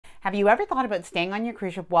Have you ever thought about staying on your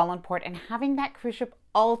cruise ship while on port and having that cruise ship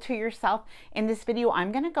all to yourself? In this video,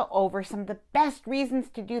 I'm going to go over some of the best reasons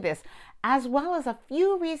to do this, as well as a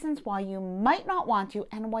few reasons why you might not want to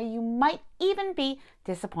and why you might even be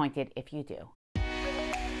disappointed if you do.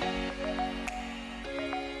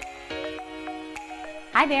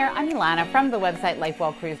 Hi there, I'm Ilana from the website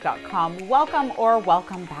lifewellcruise.com.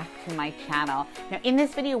 Welcome back to my channel. Now in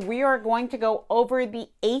this video, we are going to go over the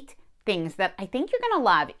 8 things that I think you're going to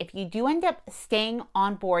love if you do end up staying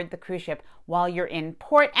on board the cruise ship while you're in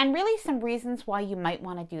port, and really some reasons why you might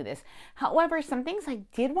want to do this. However, some things I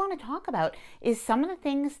did want to talk about is some of the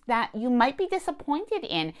things that you might be disappointed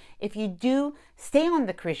in if you do stay on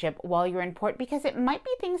the cruise ship while you're in port, because it might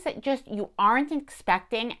be things that just you aren't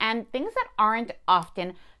expecting and things that aren't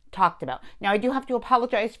often talked about. Now, I do have to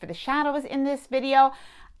apologize for the shadows in this video.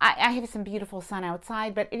 I have some beautiful sun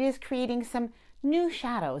outside, but it is creating some new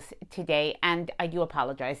shadows today, and I do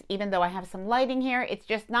apologize. Even though I have some lighting here, it's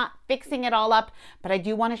just not fixing it all up, but I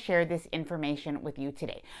do want to share this information with you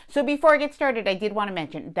today. So before I get started, I did want to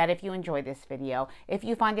mention that if you enjoy this video, if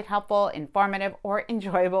you find it helpful, informative, or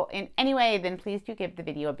enjoyable in any way, then please do give the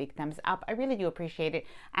video a big thumbs up. I really do appreciate it.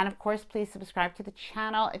 And of course, please subscribe to the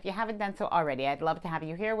channel if you haven't done so already. I'd love to have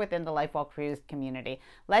you here within the Life Well Cruise community.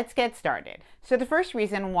 Let's get started. So the first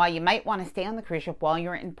reason why you might want to stay on the cruise ship while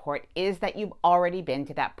you're in port is that you've already been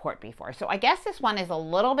to that port before. So I guess this one is a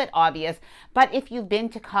little bit obvious, but if you've been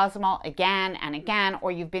to Cozumel again and again, or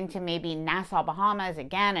you've been to maybe Nassau, Bahamas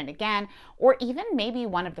again and again, or even maybe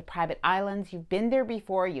one of the private islands, you've been there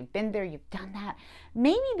before, you've been there, you've done that,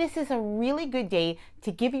 maybe this is a really good day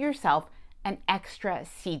to give yourself an extra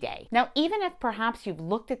sea day. Now, even if perhaps you've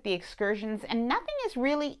looked at the excursions and nothing is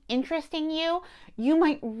really interesting you, you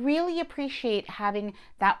might really appreciate having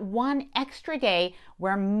that one extra day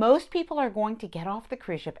where most people are going to get off the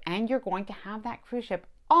cruise ship and you're going to have that cruise ship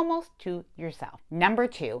almost to yourself. Number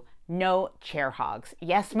 2, no chair hogs.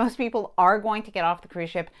 Yes, most people are going to get off the cruise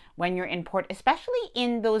ship when you're in port, especially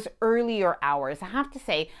in those earlier hours. I have to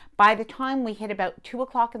say, by the time we hit about 2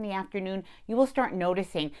 o'clock in the afternoon, you will start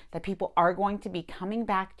noticing that people are going to be coming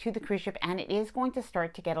back to the cruise ship and it is going to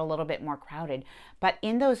start to get a little bit more crowded. But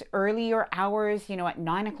in those earlier hours, you know, at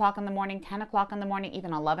 9 o'clock in the morning, 10 o'clock in the morning,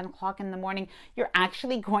 even 11 o'clock in the morning, you're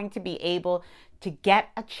actually going to be able to get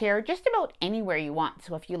a chair just about anywhere you want.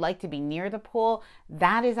 So if you like to be near the pool,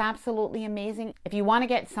 that is absolutely amazing. If you want to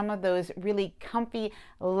get some of those really comfy,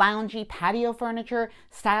 loungy patio furniture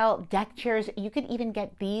style deck chairs, you could even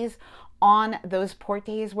get these on those port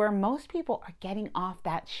days where most people are getting off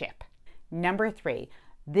that ship. Number 3,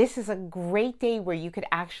 this is a great day where you could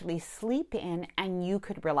actually sleep in and you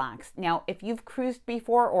could relax. Now, if you've cruised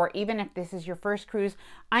before, or even if this is your first cruise,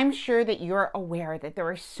 I'm sure that you're aware that there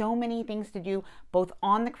are so many things to do both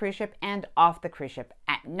on the cruise ship and off the cruise ship,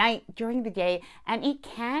 at night, during the day, and it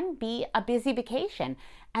can be a busy vacation.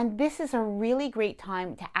 And this is a really great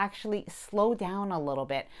time to actually slow down a little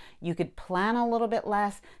bit. You could plan a little bit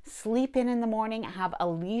less, sleep in the morning, have a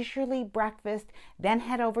leisurely breakfast, then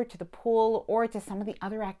head over to the pool or to some of the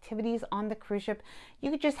other activities on the cruise ship. You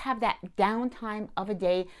could just have that downtime of a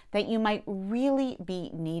day that you might really be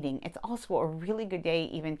needing. It's also a really good day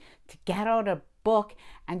even to get out a book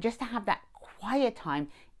and just to have that quiet time,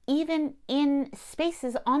 even in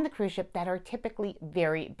spaces on the cruise ship that are typically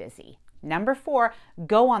very busy. Number 4,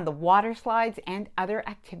 go on the water slides and other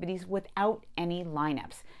activities without any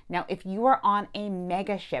lineups. Now, if you are on a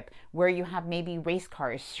mega ship where you have maybe race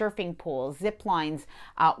cars, surfing pools, zip lines,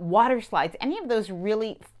 water slides, any of those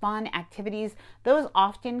really fun activities, those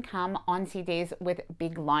often come on sea days with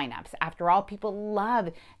big lineups. After all, people love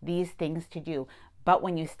these things to do. But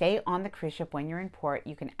when you stay on the cruise ship when you're in port,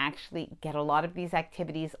 you can actually get a lot of these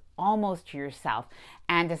activities almost to yourself.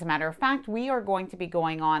 And as a matter of fact, we are going to be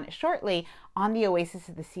going on shortly on the Oasis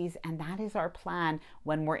of the Seas, and that is our plan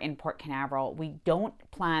when we're in Port Canaveral. We don't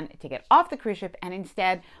plan to get off the cruise ship, and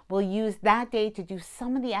instead we'll use that day to do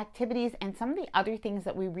some of the activities and some of the other things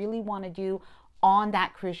that we really want to do on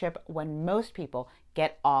that cruise ship when most people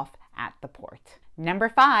get off at the port. Number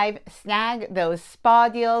 5, snag those spa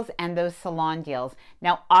deals and those salon deals.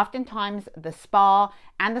 Now, oftentimes the spa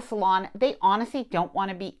and the salon, they honestly don't want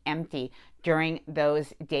to be empty during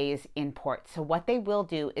those days in port. So what they will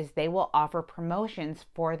do is they will offer promotions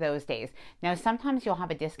for those days. Now, sometimes you'll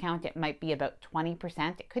have a discount. It might be about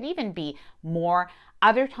 20%. It could even be more.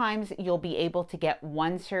 Other times you'll be able to get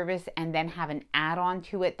one service and then have an add-on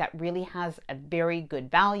to it that really has a very good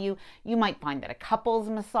value. You might find that a couples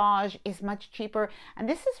massage is much cheaper. and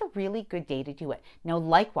this is a really good day to do it. Now,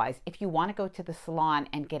 likewise, if you want to go to the salon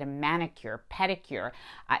and get a manicure, pedicure,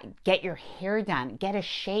 get your hair done, get a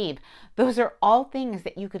shave, those are all things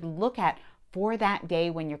that you could look at for that day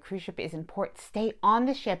when your cruise ship is in port. Stay on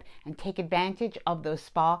the ship and take advantage of those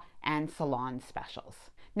spa and salon specials.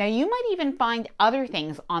 Now, you might even find other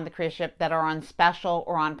things on the cruise ship that are on special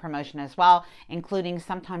or on promotion as well, including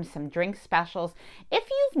sometimes some drink specials. If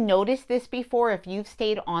you've noticed this before, if you've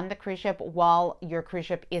stayed on the cruise ship while your cruise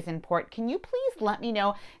ship is in port, can you please let me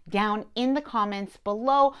know down in the comments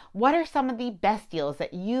below what are some of the best deals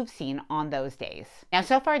that you've seen on those days. Now,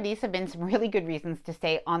 so far, these have been some really good reasons to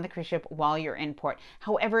stay on the cruise ship while you're in port.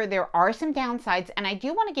 However, there are some downsides, and I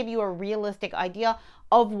do want to give you a realistic idea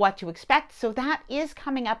of what to expect. So that is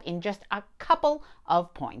coming up in just a couple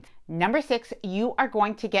of points. Number 6, you are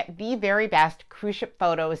going to get the very best cruise ship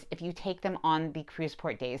photos if you take them on the cruise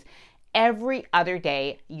port days. Every other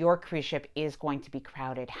day, your cruise ship is going to be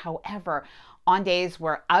crowded. However, on days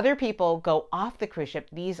where other people go off the cruise ship,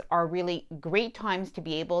 these are really great times to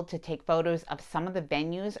be able to take photos of some of the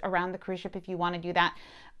venues around the cruise ship if you want to do that,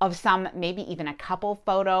 of some, maybe even a couple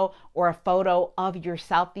photo or a photo of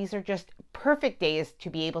yourself. These are just perfect days to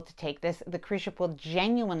be able to take this. The cruise ship will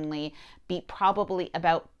genuinely be probably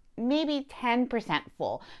about maybe 10%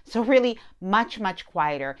 full. So really much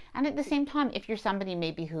quieter. And at the same time, if you're somebody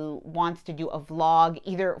maybe who wants to do a vlog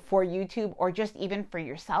either for YouTube or just even for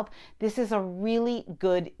yourself, this is a really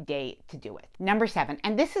good day to do it. Number 7,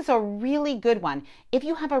 and this is a really good one. If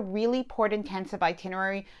you have a really port intensive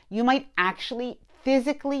itinerary, you might actually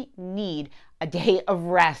physically need a day of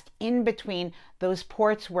rest in between those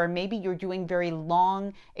ports where maybe you're doing very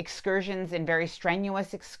long excursions and very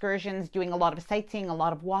strenuous excursions, doing a lot of sightseeing, a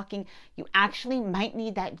lot of walking. You actually might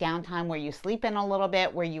need that downtime where you sleep in a little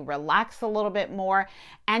bit, where you relax a little bit more.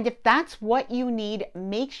 And if that's what you need,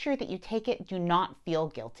 make sure that you take it. Do not feel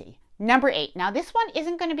guilty. Number 8, now this one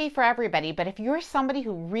isn't going to be for everybody, but if you're somebody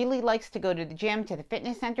who really likes to go to the gym, to the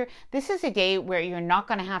fitness center, this is a day where you're not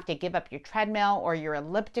going to have to give up your treadmill or your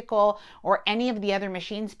elliptical or any of the other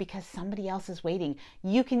machines because somebody else is waiting.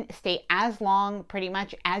 You can stay as long pretty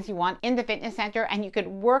much as you want in the fitness center, and you could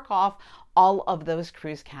work off all of those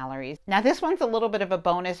cruise calories. Now, this one's a little bit of a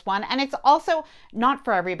bonus one, and it's also not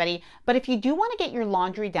for everybody, but if you do want to get your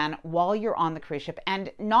laundry done while you're on the cruise ship, and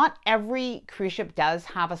not every cruise ship does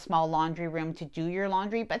have a small laundry room to do your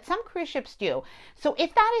laundry, but some cruise ships do. So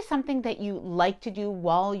if that is something that you like to do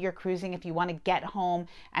while you're cruising, if you want to get home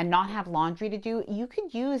and not have laundry to do, you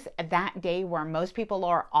could use that day where most people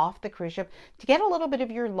are off the cruise ship to get a little bit of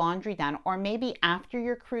your laundry done. Or maybe after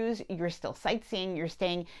your cruise, you're still sightseeing, you're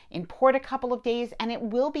staying in port a couple of days, and it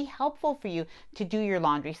will be helpful for you to do your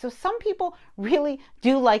laundry. So some people really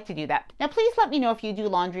do like to do that. Now, please let me know if you do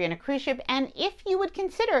laundry on a cruise ship and if you would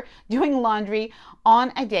consider doing laundry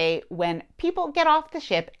on a day when people get off the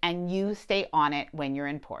ship and you stay on it when you're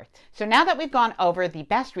in port. So now that we've gone over the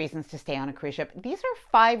best reasons to stay on a cruise ship, these are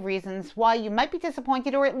 5 reasons why you might be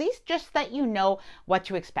disappointed, or at least just that you know what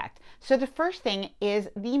to expect. So the first thing is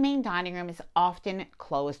the main dining room is often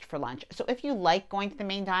closed for lunch. So if you like going to the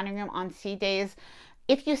main dining room on sea days,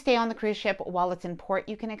 if you stay on the cruise ship while it's in port,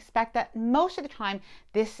 you can expect that most of the time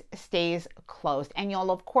this stays closed. And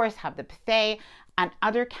you'll of course have the buffet and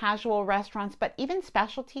other casual restaurants, but even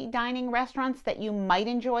specialty dining restaurants that you might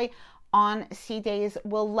enjoy on sea days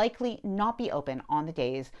will likely not be open on the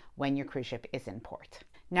days when your cruise ship is in port.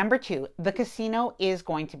 Number 2, the casino is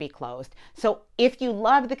going to be closed. So if you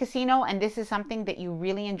love the casino and this is something that you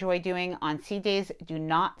really enjoy doing on sea days, do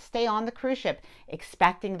not stay on the cruise ship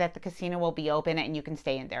expecting that the casino will be open and you can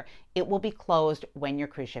stay in there. It will be closed when your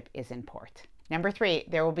cruise ship is in port. Number 3,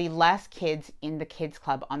 there will be less kids in the kids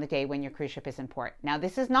club on the day when your cruise ship is in port. Now,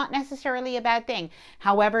 this is not necessarily a bad thing.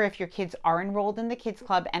 However, if your kids are enrolled in the kids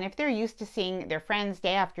club and if they're used to seeing their friends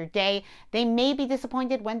day after day, they may be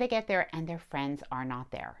disappointed when they get there and their friends are not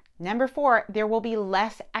there. Number 4, there will be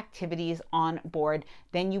less activities on board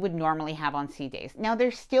than you would normally have on sea days. Now,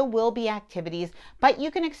 there still will be activities, but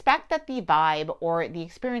you can expect that the vibe or the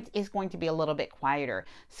experience is going to be a little bit quieter.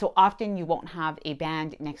 So often you won't have a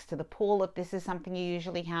band next to the pool if this is something you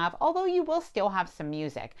usually have, although you will still have some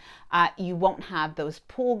music. You won't have those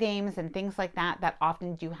pool games and things like that that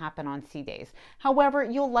often do happen on sea days. However,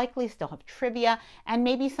 you'll likely still have trivia and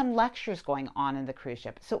maybe some lectures going on in the cruise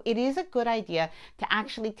ship. So it is a good idea to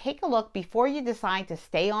actually take take a look before you decide to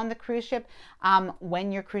stay on the cruise ship.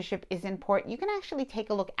 When your cruise ship is in port, you can actually take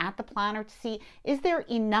a look at the planner to see, is there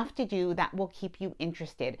enough to do that will keep you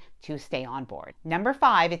interested to stay on board? Number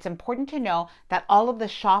 5, it's important to know that all of the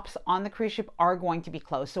shops on the cruise ship are going to be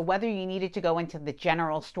closed. So whether you needed to go into the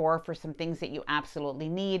general store for some things that you absolutely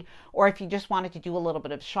need, or if you just wanted to do a little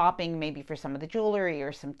bit of shopping, maybe for some of the jewelry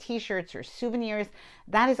or some t-shirts or souvenirs,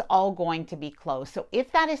 that is all going to be closed. So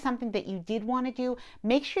if that is something that you did want to do,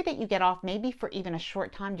 make sure that you get off maybe for even a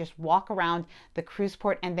short time, just walk around the cruise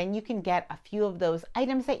port, and then you can get a few of those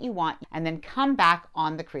items that you want and then come back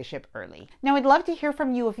on the cruise ship early. Now, I'd love to hear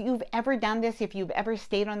from you if you've ever done this, if you've ever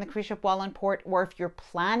stayed on the cruise ship while in port, or if you're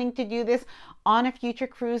planning to do this on a future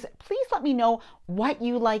cruise. Please let me know what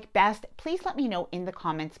you like best. Please let me know in the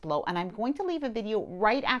comments below, and I'm going to leave a video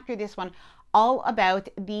right after this one all about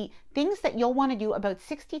the things that you'll want to do about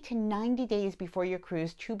 60 to 90 days before your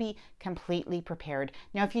cruise to be completely prepared.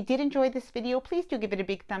 Now, if you did enjoy this video, please do give it a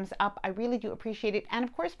big thumbs up. I really do appreciate it. And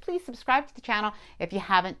of course, please subscribe to the channel if you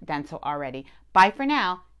haven't done so already. Bye for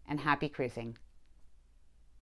now, and happy cruising.